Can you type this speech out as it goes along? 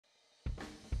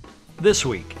This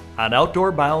week on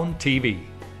Outdoor Bound TV.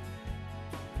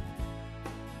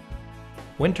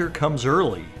 Winter comes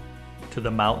early to the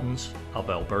mountains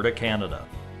of Alberta, Canada.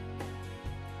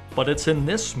 But it's in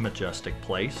this majestic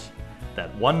place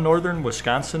that one northern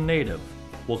Wisconsin native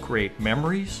will create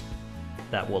memories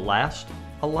that will last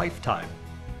a lifetime.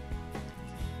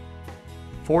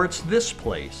 For it's this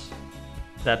place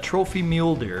that trophy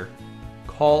mule deer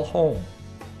call home.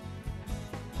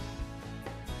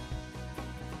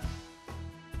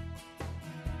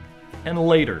 And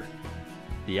later,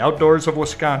 the outdoors of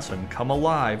Wisconsin come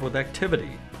alive with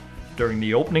activity during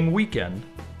the opening weekend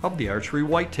of the archery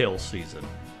whitetail season.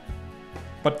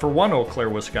 But for one Eau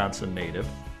Claire, Wisconsin native,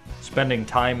 spending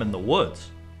time in the woods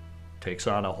takes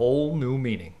on a whole new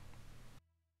meaning.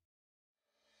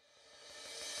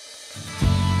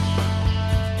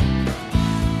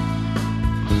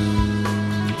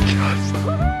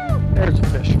 There's a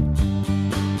fish.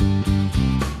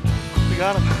 We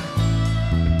got him.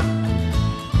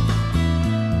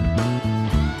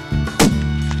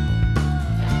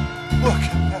 Look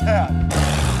at that.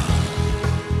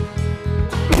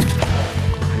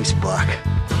 Nice buck.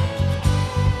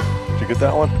 Did you get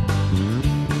that one?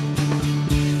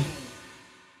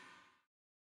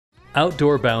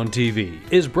 Outdoor Bound TV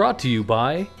is brought to you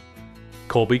by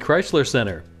Colby Chrysler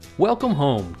Center. Welcome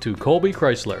home to Colby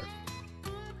Chrysler.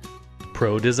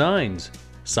 Pro Designs,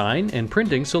 sign and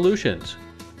printing solutions.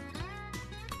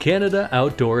 Canada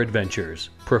Outdoor Adventures,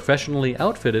 professionally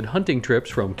outfitted hunting trips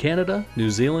from Canada,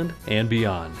 New Zealand, and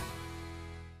beyond.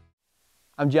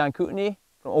 I'm John Koutney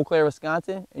from Eau Claire,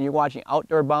 Wisconsin, and you're watching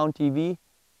Outdoor Bound TV,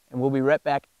 and we'll be right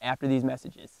back after these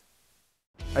messages.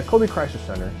 At Colby Chrysler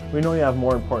Center, we know you have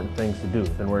more important things to do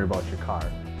than worry about your car,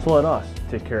 so let us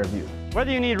take care of you.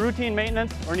 Whether you need routine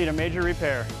maintenance or need a major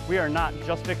repair, we are not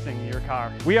just fixing your car.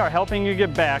 We are helping you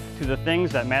get back to the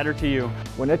things that matter to you.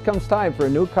 When it comes time for a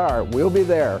new car, we'll be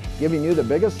there, giving you the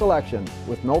biggest selection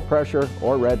with no pressure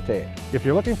or red tape. If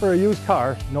you're looking for a used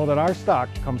car, know that our stock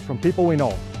comes from people we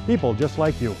know, people just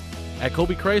like you. At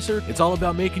Colby Chrysler, it's all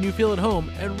about making you feel at home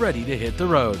and ready to hit the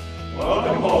road.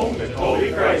 Welcome home to Colby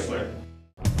Chrysler.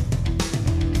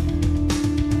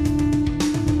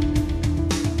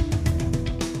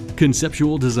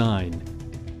 Conceptual design,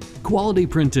 quality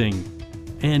printing,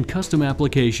 and custom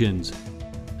applications.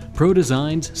 Pro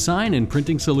Designs sign and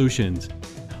printing solutions.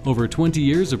 Over 20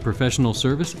 years of professional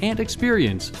service and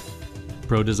experience.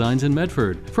 Pro Designs in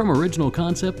Medford, from original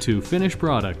concept to finished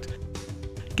product.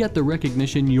 Get the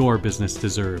recognition your business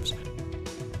deserves.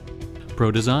 Pro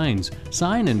Designs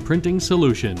sign and printing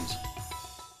solutions.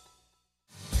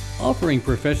 Offering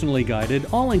professionally guided,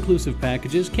 all-inclusive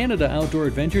packages, Canada Outdoor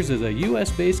Adventures is a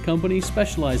U.S.-based company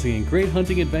specializing in great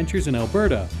hunting adventures in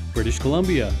Alberta, British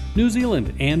Columbia, New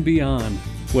Zealand, and beyond.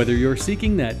 Whether you're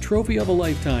seeking that trophy of a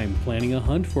lifetime, planning a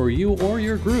hunt for you or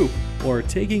your group, or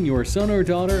taking your son or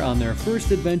daughter on their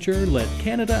first adventure, let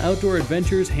Canada Outdoor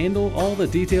Adventures handle all the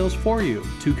details for you.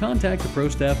 To contact a pro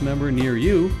staff member near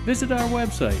you, visit our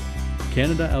website,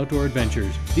 Canada Outdoor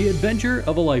Adventures, the adventure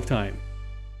of a lifetime.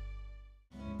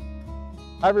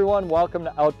 Hi everyone, welcome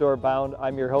to Outdoor Bound.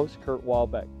 I'm your host, Kurt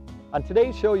Walbeck. On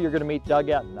today's show, you're going to meet Doug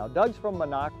Etten. Now, Doug's from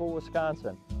HuntCOA,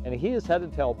 Wisconsin, and he is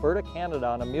headed to Alberta, Canada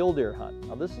on a mule deer hunt.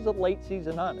 Now, this is a late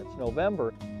season hunt. It's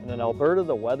November, and in Alberta,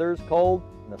 the weather is cold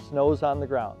and the snow's on the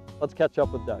ground. Let's catch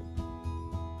up with Doug.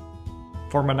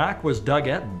 For HuntCOA's Doug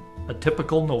Etten, a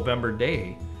typical November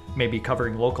day may be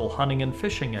covering local hunting and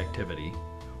fishing activity,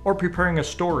 or preparing a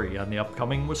story on the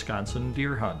upcoming Wisconsin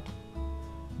deer hunt.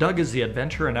 Doug is the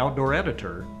adventure and outdoor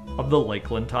editor of the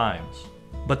Lakeland Times.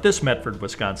 But this Medford,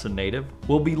 Wisconsin native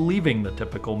will be leaving the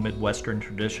typical Midwestern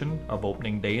tradition of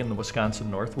opening day in the Wisconsin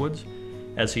Northwoods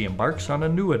as he embarks on a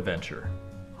new adventure,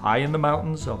 high in the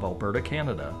mountains of Alberta,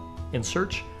 Canada, in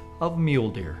search of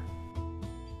mule deer.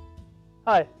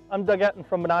 Hi, I'm Doug Etten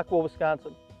from HuntCOA,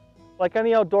 Wisconsin. Like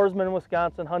any outdoorsman in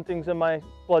Wisconsin, hunting's in my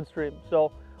bloodstream.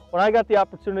 So when I got the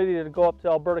opportunity to go up to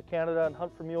Alberta, Canada and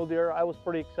hunt for mule deer, I was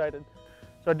pretty excited.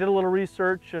 So I did a little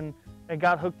research and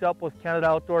got hooked up with Canada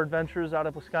Outdoor Adventures out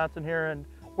of Wisconsin here, and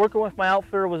working with my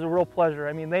outfitter was a real pleasure.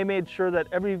 I mean, they made sure that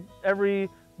every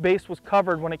base was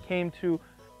covered when it came to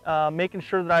making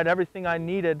sure that I had everything I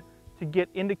needed to get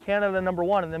into Canada, number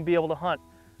one, and then be able to hunt.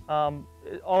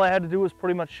 All I had to do was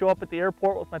pretty much show up at the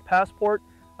airport with my passport.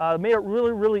 It made it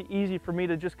really, really easy for me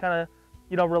to just kind of,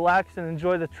 relax and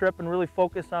enjoy the trip and really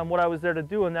focus on what I was there to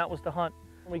do, and that was to hunt.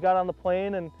 We got on the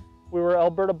plane and we were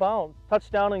Alberta bound.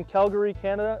 Touchdown in Calgary,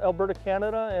 Canada, Alberta,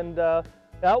 Canada, and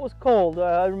that was cold.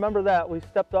 I remember that. We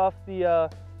stepped off the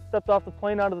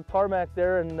plane onto the tarmac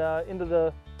there and into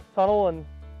the tunnel, and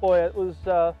boy, it was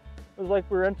like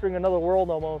we were entering another world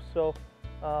almost. So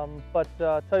But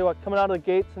tell you what, coming out of the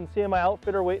gates and seeing my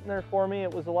outfitter waiting there for me,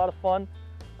 it was a lot of fun.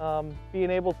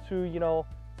 Being able to, you know,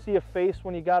 see a face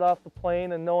when you got off the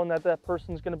plane and knowing that that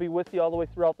person's going to be with you all the way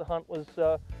throughout the hunt was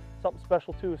something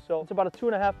special too. So it's about a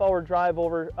 2.5-hour drive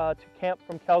over to camp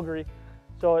from Calgary.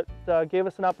 So it gave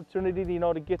us an opportunity to, you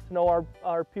know, to get to know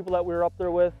our people that we were up there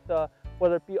with,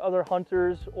 whether it be other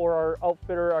hunters or our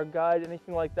outfitter, our guide,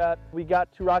 anything like that. We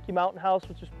got to Rocky Mountain House,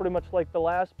 which is pretty much like the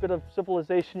last bit of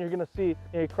civilization you're going to see. You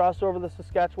know, you cross over the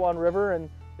Saskatchewan River and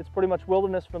it's pretty much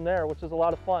wilderness from there, which is a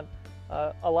lot of fun.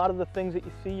 A lot of the things that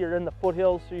you see, you're in the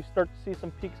foothills, so you start to see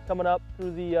some peaks coming up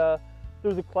through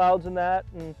the clouds and that.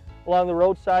 And along the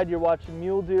roadside, you're watching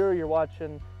mule deer, you're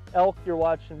watching elk, you're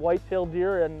watching whitetail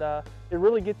deer, and it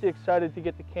really gets you excited to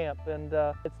get to camp. And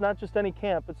it's not just any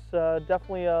camp, it's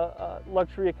definitely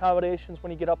luxury accommodations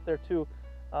when you get up there too.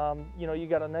 You know, you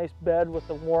got a nice bed with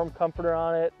a warm comforter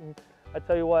on it, and I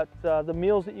tell you what, the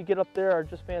meals that you get up there are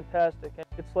just fantastic.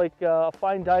 It's like a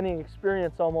fine dining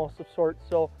experience almost of sorts.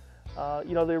 So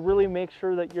you know, they really make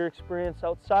sure that your experience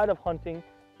outside of hunting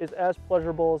is as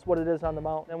pleasurable as what it is on the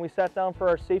mountain. And we sat down for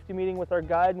our safety meeting with our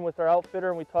guide and with our outfitter,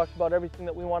 and we talked about everything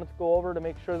that we wanted to go over to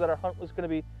make sure that our hunt was going to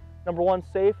be, number one,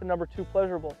 safe, and number two,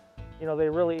 pleasurable. You know, they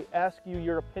really ask you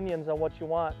your opinions on what you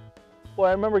want. Boy,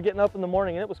 I remember getting up in the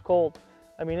morning and it was cold.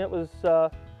 I mean, it was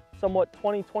somewhat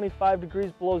 20-25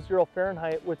 degrees below 0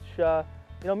 Fahrenheit, which you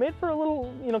know, made for a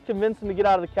little, you know, convincing to get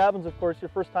out of the cabins, of course, your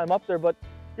first time up there, but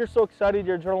you're so excited,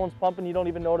 your adrenaline's pumping, you don't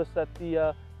even notice that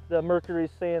the mercury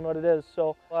is saying what it is.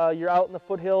 So you're out in the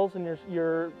foothills and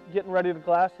you're getting ready to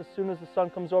glass as soon as the sun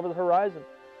comes over the horizon.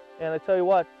 And I tell you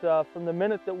what, from the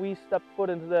minute that we stepped foot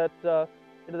into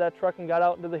that truck and got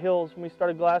out into the hills, when we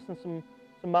started glassing some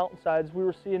mountainsides, we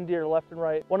were seeing deer left and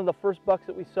right. One of the first bucks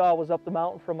that we saw was up the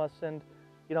mountain from us, and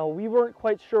you know, we weren't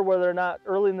quite sure whether or not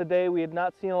early in the day we had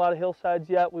not seen a lot of hillsides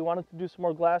yet. We wanted to do some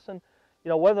more glassing. You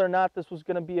know, whether or not this was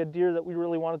going to be a deer that we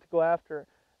really wanted to go after.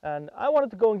 And I wanted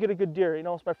to go and get a good deer. You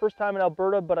know, it's my first time in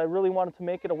Alberta, but I really wanted to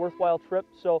make it a worthwhile trip.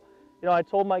 So, you know, I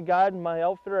told my guide and my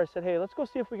outfitter, I said, hey, let's go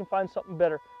see if we can find something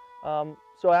better.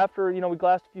 So after, you know, we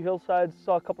glassed a few hillsides,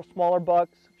 saw a couple smaller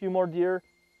bucks, a few more deer,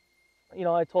 you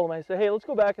know, I told him, I said, hey, let's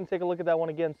go back and take a look at that one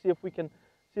again, see if we can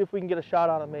get a shot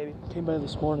on him maybe. Came by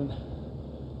this morning,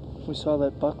 we saw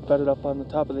that buck bedded up on the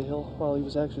top of the hill while he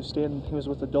was actually standing. He was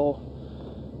with a doe.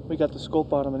 We got the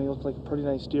scope on him and he looked like a pretty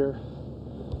nice deer.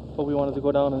 But we wanted to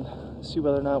go down and see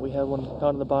whether or not we had one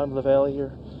down in the bottom of the valley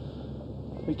here.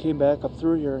 We came back up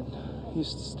through here and he's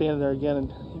standing there again,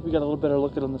 and we got a little better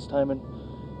look at him this time, and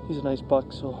he's a nice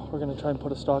buck, so we're going to try and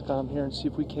put a stalk on him here and see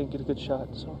if we can't get a good shot.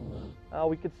 So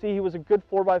we could see he was a good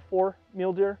 4x4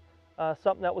 mule deer,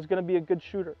 something that was going to be a good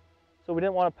shooter. So we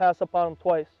didn't want to pass up on him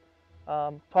twice.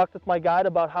 Talked with my guide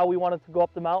about how we wanted to go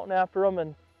up the mountain after him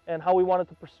and how we wanted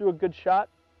to pursue a good shot,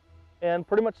 and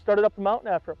pretty much started up the mountain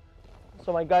after him.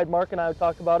 So my guide Mark and I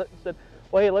talked about it and said,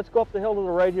 well, hey, let's go up the hill to the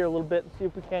right here a little bit and see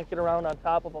if we can't get around on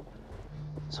top of him.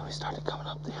 So we started coming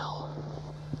up the hill.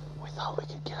 We thought we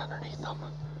could get underneath him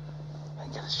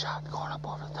and get a shot going up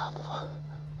over the top of a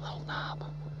little knob.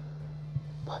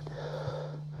 But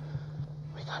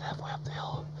we got halfway up the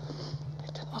hill.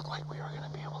 It didn't look like we were going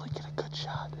to be able to get a good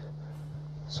shot.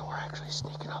 So we're actually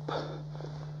sneaking up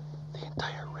the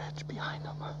entire ridge behind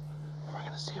him. And we're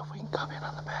going to see if we can come in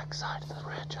on the back side of the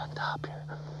ridge on top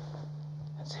here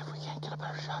and see if we can't get a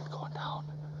better shot going down.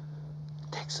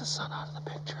 It takes the sun out of the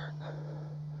picture.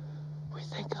 We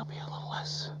think it'll be a little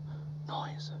less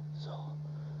noise, so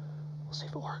we'll see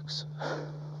if it works.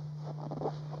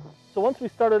 So once we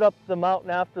started up the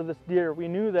mountain after this deer, we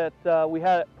knew that we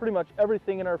had pretty much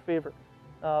everything in our favor.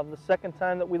 The second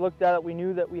time that we looked at it, we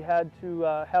knew that we had to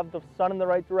have the sun in the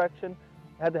right direction,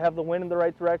 had to have the wind in the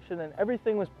right direction, and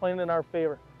everything was playing in our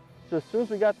favor. So as soon as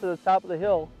we got to the top of the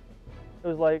hill, it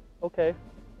was like, okay,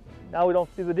 now we don't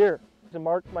see the deer. And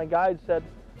Mark, my guide, said,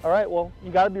 all right, well, you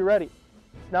got to be ready.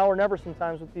 It's now or never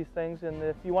sometimes with these things, and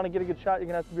if you want to get a good shot, you're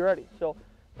going to have to be ready. So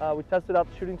we tested out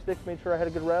the shooting sticks, made sure I had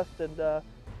a good rest, and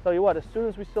tell you what, as soon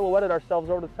as we silhouetted ourselves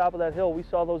over the top of that hill, we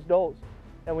saw those does,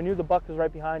 and we knew the buck was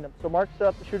right behind them. So Mark set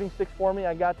up the shooting sticks for me.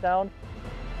 I got down.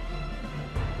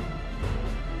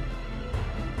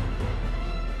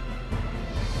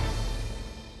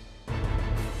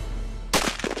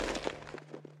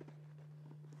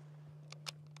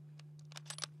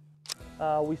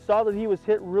 We saw that he was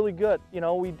hit really good. You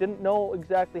know, we didn't know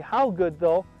exactly how good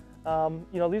though.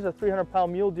 You know, these are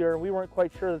 300-pound mule deer, and we weren't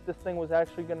quite sure that this thing was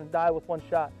actually going to die with one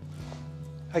shot.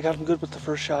 I got him good with the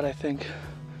first shot, I think.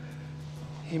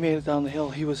 He made it down the hill.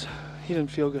 He didn't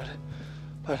feel good,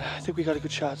 but I think we got a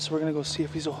good shot. So we're going to go see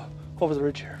if he's over the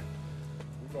ridge here.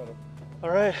 We got him. All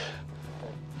right,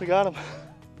 we got him.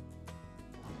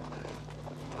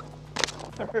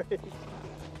 All right.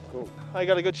 Cool. I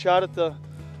got a good shot at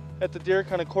the deer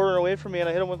kind of quartering away from me, and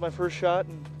I hit him with my first shot,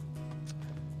 and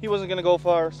he wasn't going to go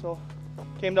far, so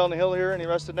came down the hill here and he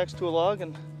rested next to a log,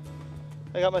 and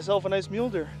I got myself a nice mule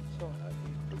deer. So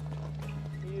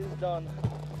he is done.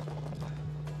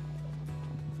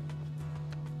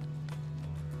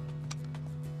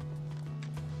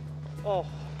 Oh.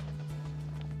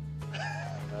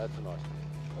 That's a nice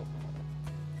one.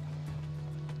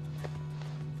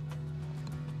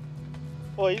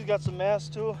 Boy, he's got some mass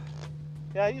too.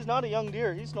 Yeah, he's not a young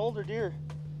deer, he's an older deer.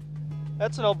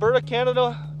 That's an Alberta,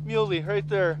 Canada muley right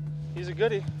there. He's a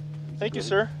goodie. Thank you,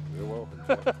 sir. You're welcome.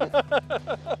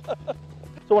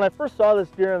 So when I first saw this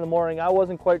deer in the morning, I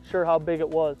wasn't quite sure how big it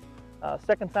was.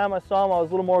 Second time I saw him, I was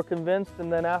a little more convinced,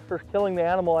 and then after killing the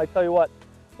animal, I tell you what,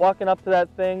 walking up to that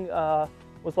thing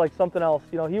was like something else.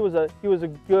 You know, he was a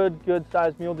good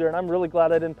sized mule deer, and I'm really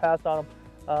glad I didn't pass on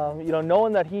him. You know,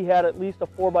 knowing that he had at least a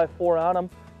 4x4 on him,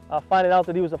 finding out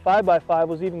that he was a 5x5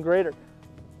 was even greater.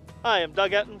 Hi, I'm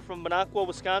Doug Etten from HuntCOA,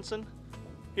 Wisconsin,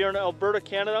 here in Alberta,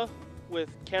 Canada, with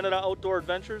Canada Outdoor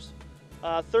Adventures.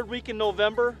 Third week in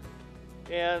November,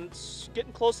 and it's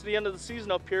getting close to the end of the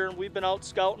season up here, and we've been out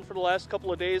scouting for the last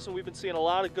couple of days, and we've been seeing a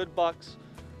lot of good bucks.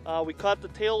 We caught the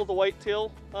tail of the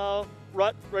whitetail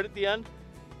rut right at the end,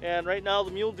 and right now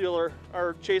the mule deer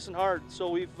are chasing hard, so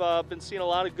we've been seeing a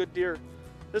lot of good deer.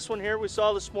 This one here we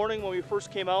saw this morning when we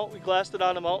first came out. We glassed it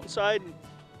on the mountainside and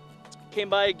came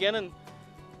by again, and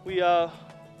we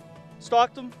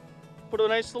stalked him, put a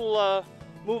nice little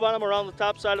move on him around the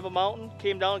top side of a mountain,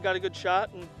 came down and got a good shot,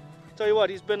 and tell you what,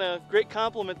 he's been a great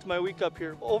compliment to my week up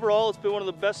here. Overall, it's been one of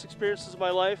the best experiences of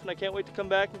my life, and I can't wait to come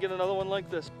back and get another one like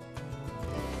this.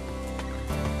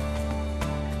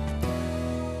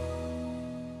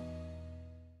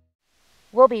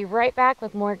 We'll be right back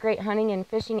with more great hunting and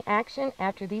fishing action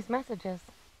after these messages.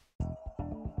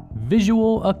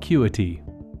 Visual acuity,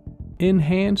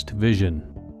 enhanced vision,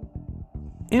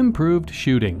 improved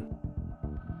shooting,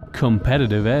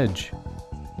 competitive edge,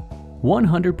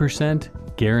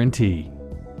 100% guarantee.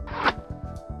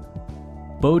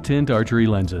 Bow tint archery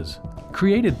lenses,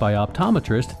 created by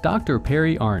optometrist Dr.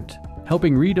 Perry Arndt,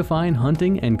 helping redefine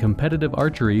hunting and competitive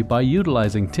archery by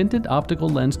utilizing tinted optical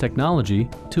lens technology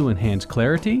to enhance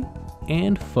clarity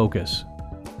and focus.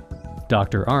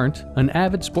 Dr. Arndt, an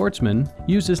avid sportsman,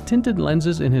 uses tinted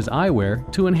lenses in his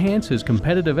eyewear to enhance his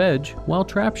competitive edge while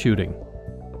trap shooting.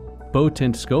 Bow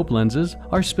tint scope lenses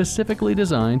are specifically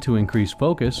designed to increase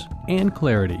focus and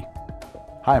clarity.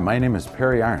 Hi, my name is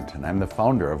Perry Arndt, and I'm the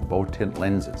founder of Bow Tint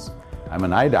Lenses. I'm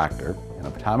an eye doctor,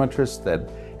 an optometrist that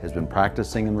has been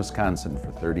practicing in Wisconsin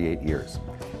for 38 years,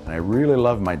 and I really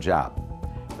love my job.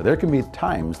 But there can be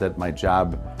times that my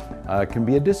job can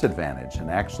be a disadvantage,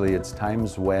 and actually it's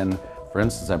times when, for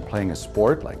instance, I'm playing a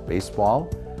sport like baseball,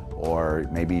 or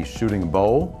maybe shooting a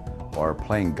bow, or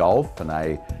playing golf, and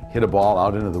I hit a ball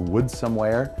out into the woods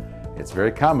somewhere. It's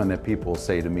very common that people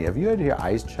say to me, "Have you had your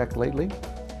eyes checked lately?"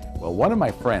 Well, one of my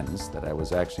friends that I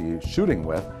was actually shooting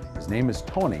with, his name is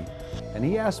Tony, and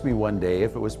he asked me one day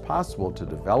if it was possible to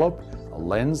develop a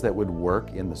lens that would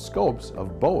work in the scopes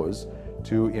of bows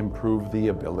to improve the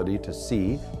ability to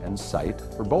see and sight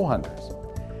for bow hunters.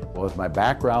 Well, with my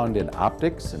background in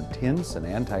optics and tints and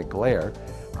anti-glare,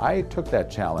 I took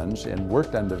that challenge and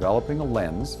worked on developing a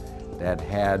lens that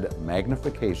had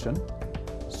magnification,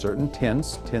 certain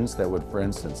tints that would, for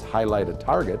instance, highlight a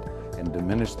target and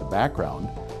diminish the background,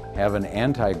 have an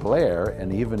anti-glare,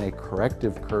 and even a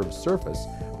corrective curved surface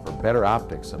for better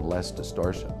optics and less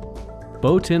distortion.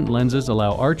 Bow tint lenses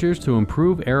allow archers to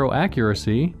improve arrow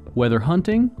accuracy, whether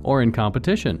hunting or in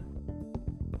competition.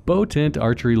 Bow tint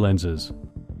archery lenses.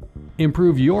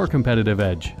 Improve your competitive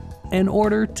edge and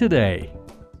order today.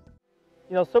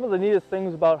 You know, some of the neatest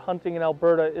things about hunting in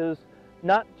Alberta is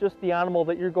not just the animal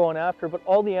that you're going after, but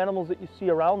all the animals that you see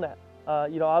around that.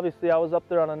 You know, obviously I was up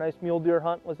there on a nice mule deer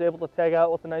hunt, was able to tag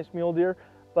out with a nice mule deer,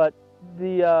 but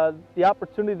the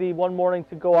opportunity one morning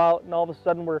to go out and all of a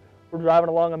sudden we're driving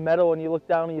along a meadow and you look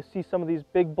down and you see some of these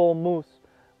big bull moose,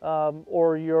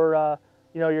 or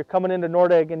you're coming into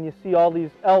Nordegg and you see all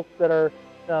these elk that are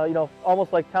you know,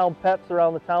 almost like town pets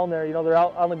around the town there. You know, they're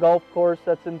out on the golf course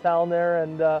that's in town there,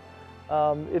 and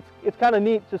it's kind of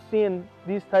neat just seeing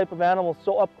these type of animals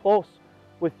so up close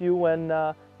with you when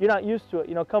you're not used to it.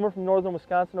 You know, coming from northern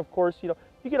Wisconsin, of course, you know,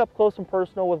 you get up close and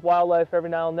personal with wildlife every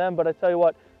now and then, but I tell you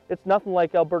what, it's nothing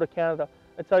like Alberta, Canada.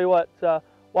 I tell you what,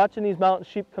 watching these mountain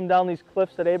sheep come down these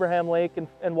cliffs at Abraham Lake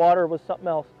and water was something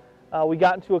else. We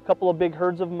got into a couple of big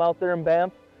herds of them out there in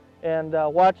Banff, and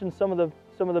watching some of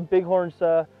the bighorns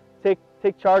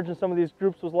take charge in some of these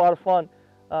groups was a lot of fun.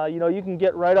 You know, you can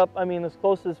get right up, I mean, as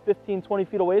close as 15, 20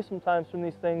 feet away sometimes from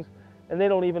these things, and they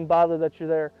don't even bother that you're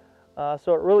there.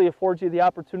 So it really affords you the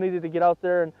opportunity to get out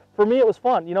there. And for me, it was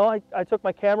fun. You know, I took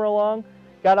my camera along,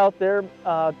 got out there,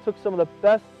 took some of the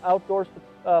best outdoors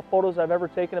photos I've ever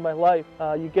taken in my life.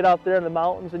 You get out there in the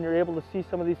mountains and you're able to see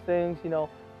some of these things, you know,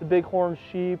 the bighorn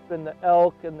sheep and the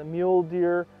elk and the mule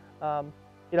deer.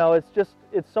 You know,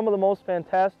 it's some of the most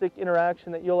fantastic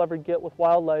interaction that you'll ever get with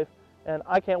wildlife, and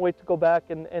I can't wait to go back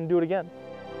and do it again.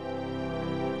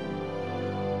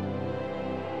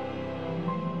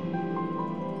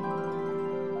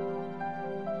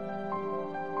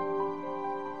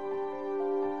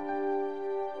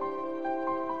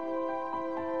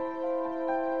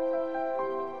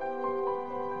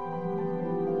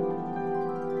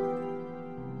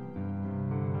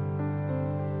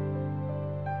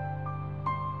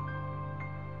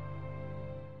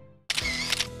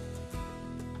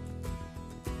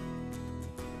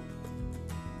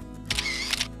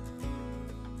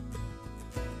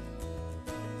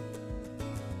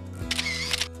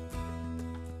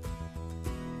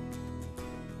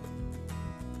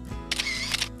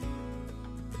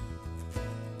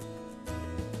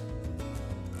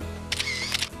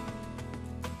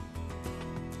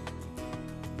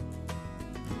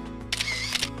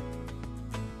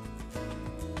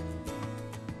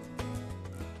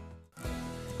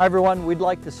 Hi everyone, we'd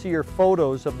like to see your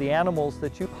photos of the animals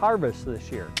that you harvest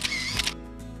this year.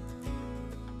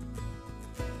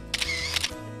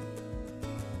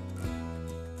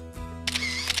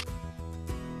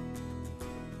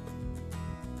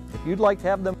 If you'd like to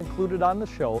have them included on the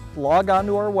show, log on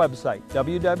to our website,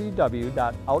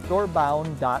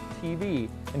 www.outdoorbound.tv,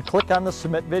 and click on the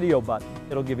Submit Video button.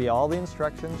 It'll give you all the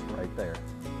instructions right there.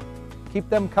 Keep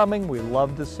them coming, we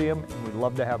love to see them, and we'd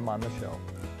love to have them on the show.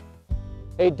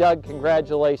 Hey Doug,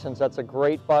 congratulations. That's a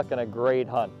great buck and a great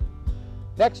hunt.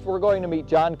 Next, we're going to meet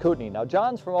John Koutney. Now,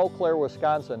 John's from Eau Claire,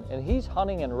 Wisconsin, and he's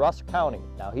hunting in Rusk County.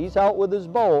 Now, he's out with his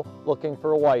bow looking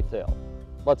for a whitetail.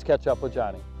 Let's catch up with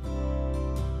Johnny.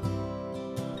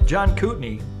 John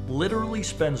Koutney literally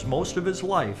spends most of his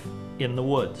life in the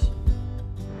woods.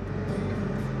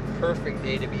 Perfect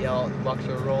day to be out. The bucks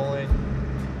are rolling.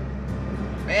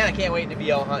 Man, I can't wait to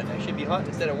be out hunting. I should be hunting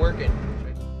instead of working.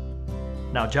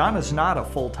 Now, John is not a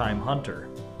full-time hunter,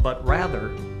 but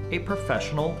rather a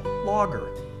professional logger.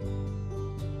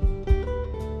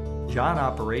 John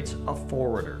operates a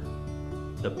forwarder,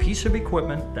 the piece of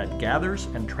equipment that gathers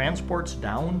and transports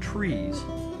down trees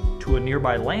to a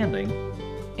nearby landing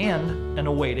and an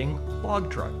awaiting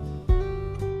log truck.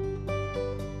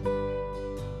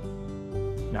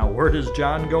 Now, where does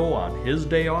John go on his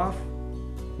day off?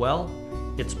 Well,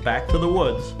 it's back to the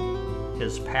woods.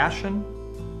 His passion,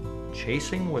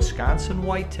 chasing Wisconsin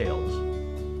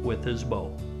whitetails with his bow.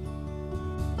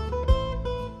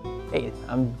 Hey,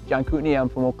 I'm John Koutney. I'm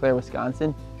from Eau Claire,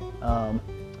 Wisconsin. I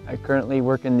currently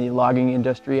work in the logging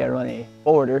industry. I run a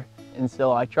forwarder, and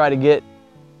so I try to get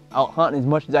out hunting as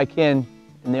much as I can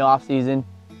in the off season.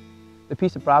 The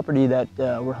piece of property that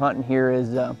we're hunting here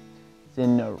is it's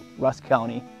in Rusk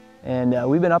County, and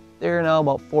we've been up there now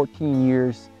about 14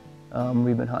 years.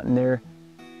 We've been hunting there.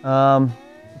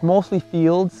 Mostly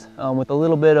fields with a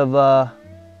little bit of,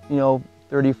 you know,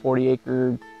 30, 40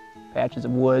 acre patches of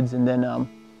woods. And then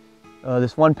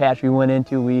this one patch we went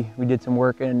into, we did some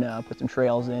work and put some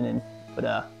trails in and put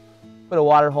a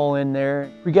water hole in there.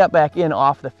 We got back in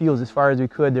off the fields as far as we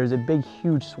could. There's a big,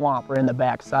 huge swamp right in the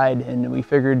back side, and we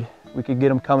figured we could get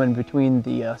them coming between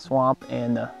the swamp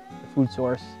and the food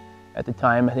source. At the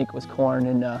time, I think it was corn,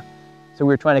 and so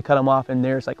we were trying to cut them off in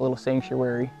there. It's like a little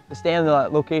sanctuary. To stay in the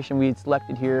location we had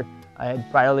selected here, I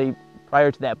had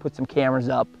prior to that put some cameras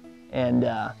up, and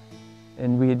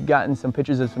we had gotten some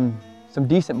pictures of some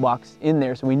decent bucks in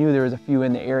there, so we knew there was a few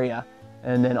in the area,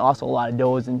 and then also a lot of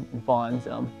does and fawns.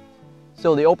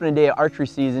 So the opening day of archery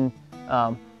season,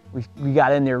 we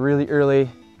got in there really early,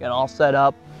 got all set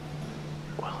up.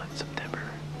 Well, it's September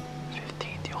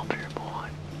 15th, the opener bowl.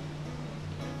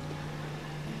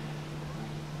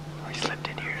 We slipped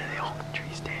in here to the oak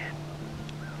tree stand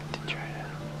to try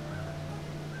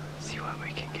to see what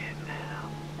we can get.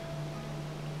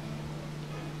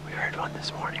 We heard one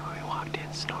this morning when we walked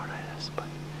in, snoring at us, but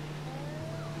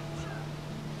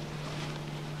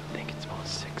I think it's about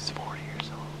 6:40 or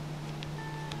so.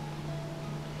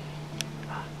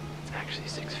 It's actually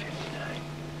 6:59.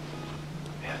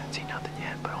 We haven't seen nothing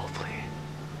yet, but hopefully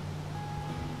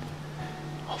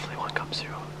one comes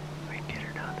through. We can get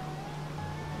her done.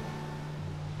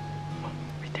 Oh,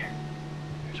 right there.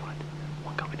 There's one.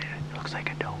 One coming in. It looks like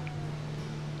a doe.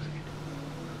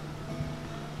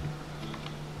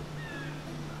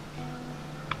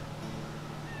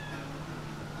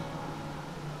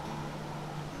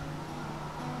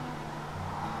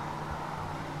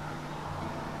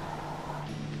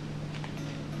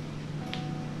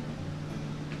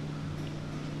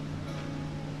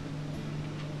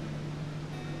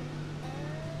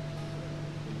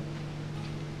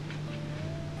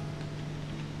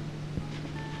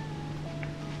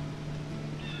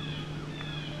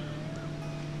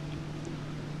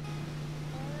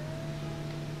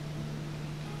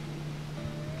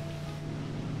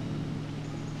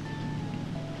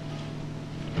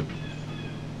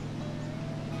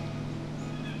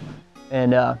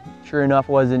 And sure enough,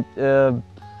 wasn't an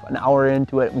hour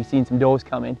into it, we seen some does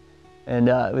coming. And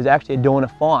it was actually a doe and a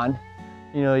fawn.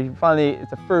 You know, it's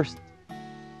the first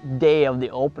day of the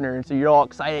opener, and so you're all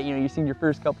excited. You know, you've seen your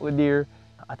first couple of deer.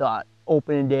 I thought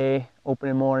opening day,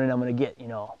 opening morning, I'm gonna get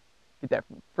that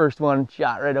first one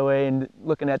shot right away, and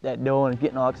looking at that doe and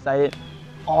getting all excited.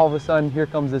 All of a sudden, here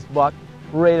comes this buck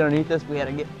right underneath us. We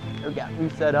got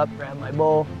reset up, grabbed my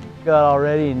bow, got all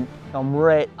ready, and come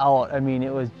right out. I mean,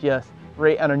 it was just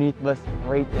right underneath us,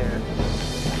 right there.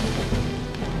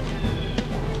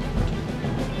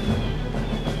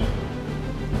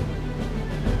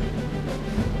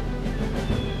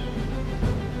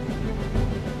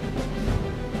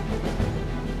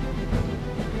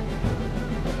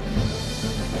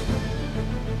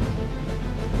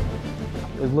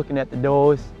 I was looking at the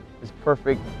does, it was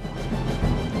perfect.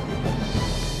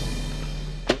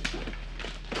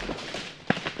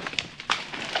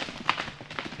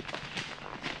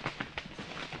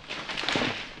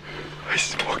 I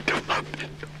smoked him up.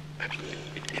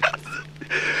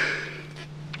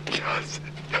 Yes.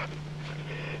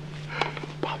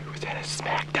 Bobby, was that a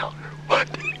smackdown or what?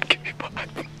 Give me five.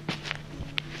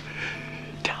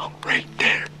 Down right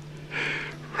there.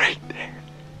 Right there.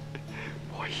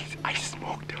 Boy, I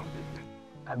smoked him.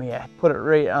 I mean, I put it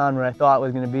right on where I thought it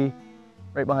was going to be,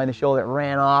 right behind the shoulder. It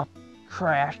ran off,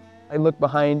 crashed. I looked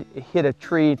behind, it hit a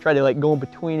tree, tried to go in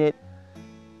between it.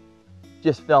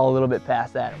 Just fell a little bit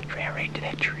past that. He ran right into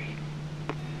that tree.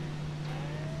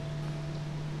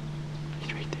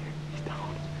 He's right there. He's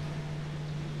down.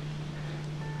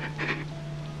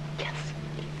 Yes.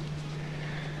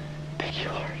 Thank you,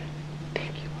 Lord.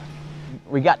 Thank you,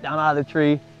 Lord. We got down out of the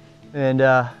tree and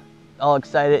all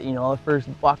excited, you know, the first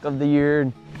buck of the year.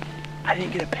 And I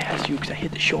didn't get it past you because I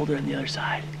hit the shoulder on the other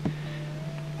side.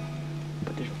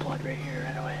 But there's blood right here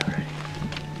right away already.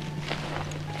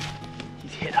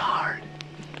 He's hit hard.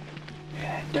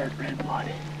 Yeah, that dark red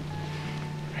blood.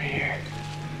 Right here.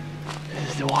 This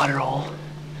is the water hole.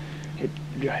 It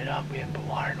dried up. We hadn't put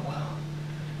water in a while.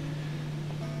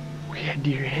 We had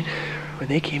deer in. When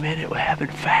they came in, it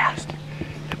happened fast.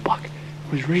 The buck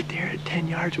was right there at 10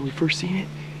 yards when we first seen it.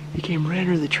 He came right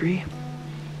under the tree.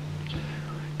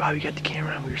 Bobby got the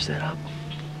camera and we were set up.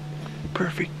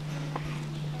 Perfect.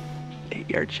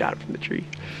 8-yard shot from the tree.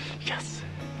 Yes.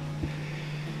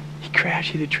 He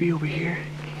crashed, hit a tree over here.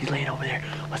 He's laying over there.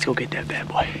 Let's go get that bad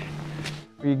boy.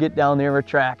 You get down there, we're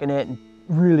tracking it, and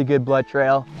really good blood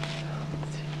trail.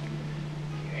 Let's see.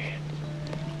 Here.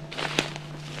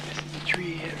 This is the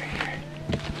tree hit right here.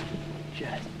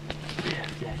 Just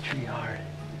ripped that tree hard.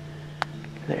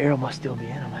 The arrow must still be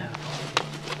in him. I don't know.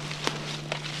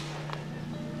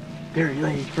 There he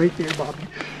lays, right there, Bobby.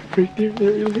 Right there,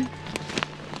 there he lays.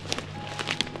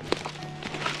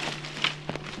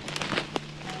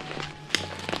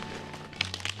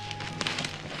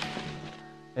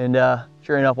 And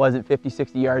sure enough, wasn't 50,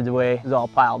 60 yards away. It was all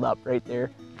piled up right there.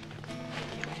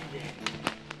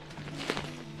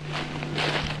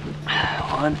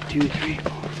 1, 2, 3,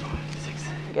 4, 5, 6.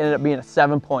 It ended up being a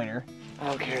 7-pointer. I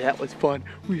don't care, that was fun.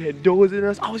 We had does in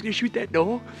us. I was gonna shoot that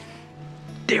doe.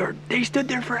 They stood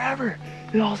there forever.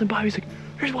 And all of a sudden Bobby's like,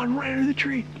 there's one right under the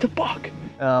tree. It's a buck.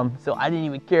 So I didn't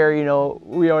even care, you know,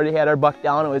 we already had our buck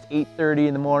down. It was 8:30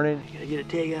 in the morning. Gotta get a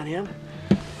tag on him.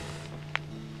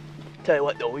 Tell you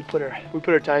what though, we put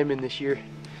our time in this year.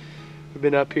 We've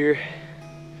been up here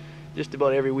just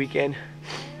about every weekend,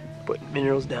 putting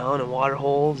minerals down and water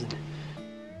holes. And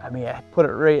I mean, I put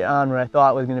it right on where I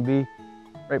thought it was gonna be,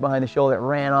 right behind the shoulder. It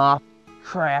ran off,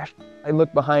 crashed. I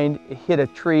looked behind, it hit a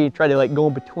tree, tried to go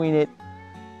in between it.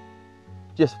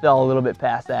 Just fell a little bit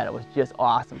past that. It was just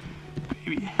awesome.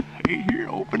 Baby, right here,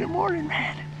 opening morning,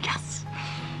 man. Yes,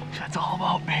 that's all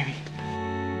about, baby.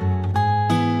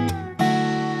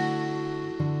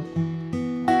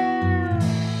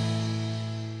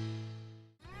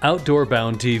 Outdoor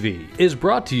Bound TV is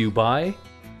brought to you by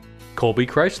Colby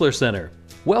Chrysler Center.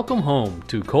 Welcome home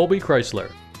to Colby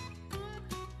Chrysler.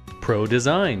 Pro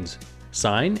Designs,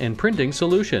 sign and printing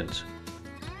solutions.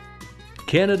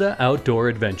 Canada Outdoor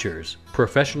Adventures,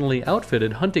 professionally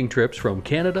outfitted hunting trips from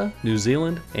Canada, New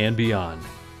Zealand, and beyond.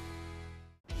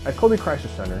 At Koutney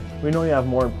Chrysler Center, we know you have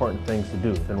more important things to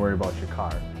do than worry about your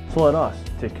car. So let us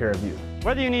take care of you.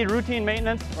 Whether you need routine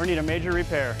maintenance or need a major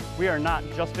repair, we are not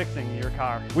just fixing your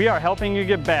car. We are helping you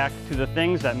get back to the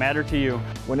things that matter to you.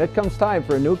 When it comes time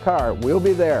for a new car, we'll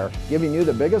be there, giving you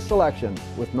the biggest selection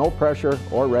with no pressure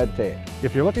or red tape.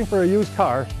 If you're looking for a used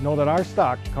car, know that our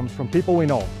stock comes from people we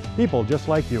know, people just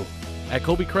like you. At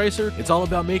Colby Chrysler, it's all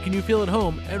about making you feel at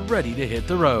home and ready to hit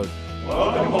the road.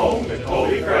 Welcome home to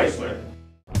Colby Chrysler.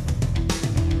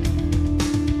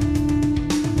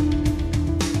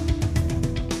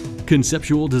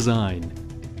 conceptual design,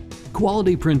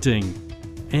 quality printing,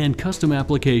 and custom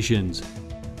applications.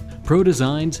 Pro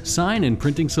Design's sign and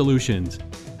printing solutions.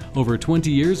 Over 20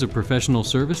 years of professional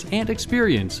service and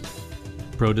experience.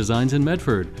 Pro Designs in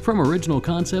Medford, from original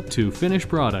concept to finished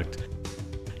product.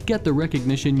 Get the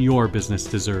recognition your business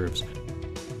deserves.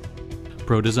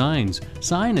 Pro Designs,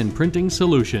 sign and printing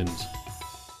solutions.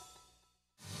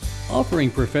 Offering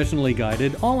professionally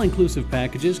guided, all-inclusive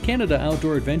packages, Canada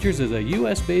Outdoor Adventures is a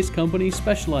U.S.-based company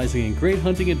specializing in great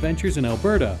hunting adventures in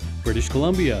Alberta, British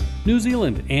Columbia, New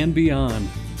Zealand, and beyond.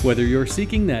 Whether you're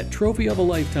seeking that trophy of a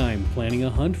lifetime, planning a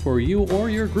hunt for you or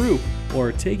your group,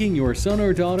 or taking your son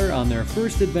or daughter on their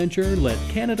first adventure, let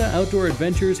Canada Outdoor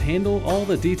Adventures handle all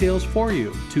the details for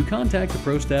you. To contact a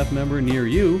pro staff member near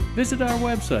you, visit our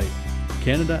website,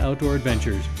 Canada Outdoor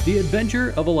Adventures, the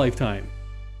adventure of a lifetime.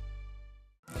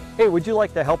 Hey, would you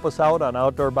like to help us out on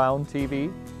Outdoor Bound TV?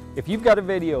 If you've got a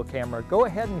video camera, go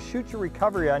ahead and shoot your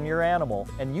recovery on your animal,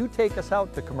 and you take us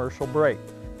out to commercial break.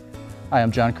 Hi,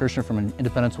 I'm John Kirshner from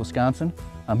Independence, Wisconsin.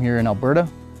 I'm here in Alberta.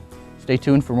 Stay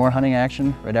tuned for more hunting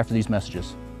action right after these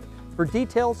messages. For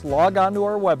details, log on to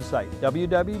our website,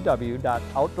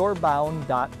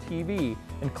 www.outdoorbound.tv,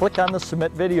 and click on the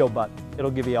Submit Video button.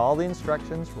 It'll give you all the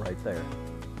instructions right there.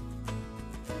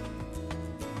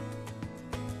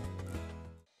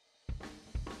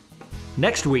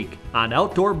 Next week on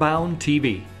Outdoor Bound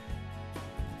TV.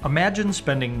 Imagine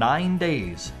spending 9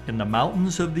 days in the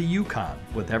mountains of the Yukon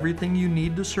with everything you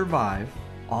need to survive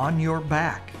on your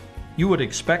back. You would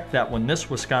expect that when this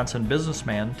Wisconsin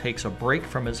businessman takes a break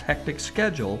from his hectic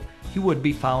schedule, he would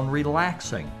be found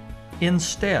relaxing.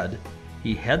 Instead,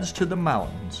 he heads to the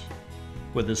mountains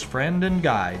with his friend and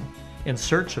guide in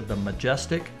search of the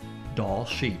majestic Dall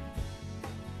sheep.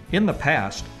 In the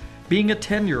past, being a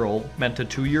 10-year-old meant a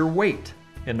 2-year wait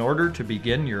in order to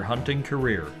begin your hunting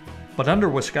career. But under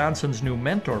Wisconsin's new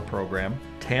mentor program,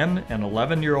 10 and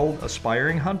 11-year-old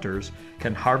aspiring hunters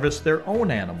can harvest their own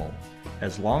animal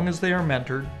as long as they are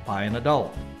mentored by an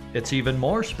adult. It's even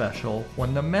more special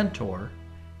when the mentor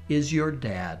is your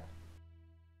dad.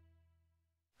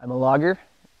 I'm a logger,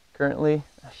 currently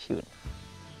shooting.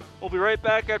 We'll be right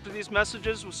back after these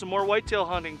messages with some more whitetail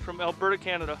hunting from Alberta,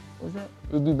 Canada. What was that?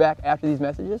 We'll be back after these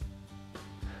messages?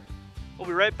 We'll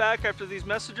be right back after these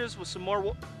messages with some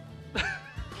more I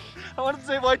wanted to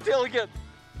say whitetail again.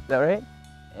 Is that right?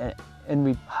 And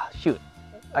we, shoot.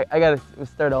 I gotta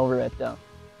start over at down.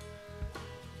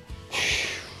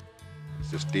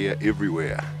 There's just deer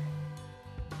everywhere.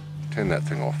 Turn that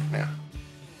thing off now.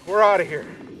 We're out of here.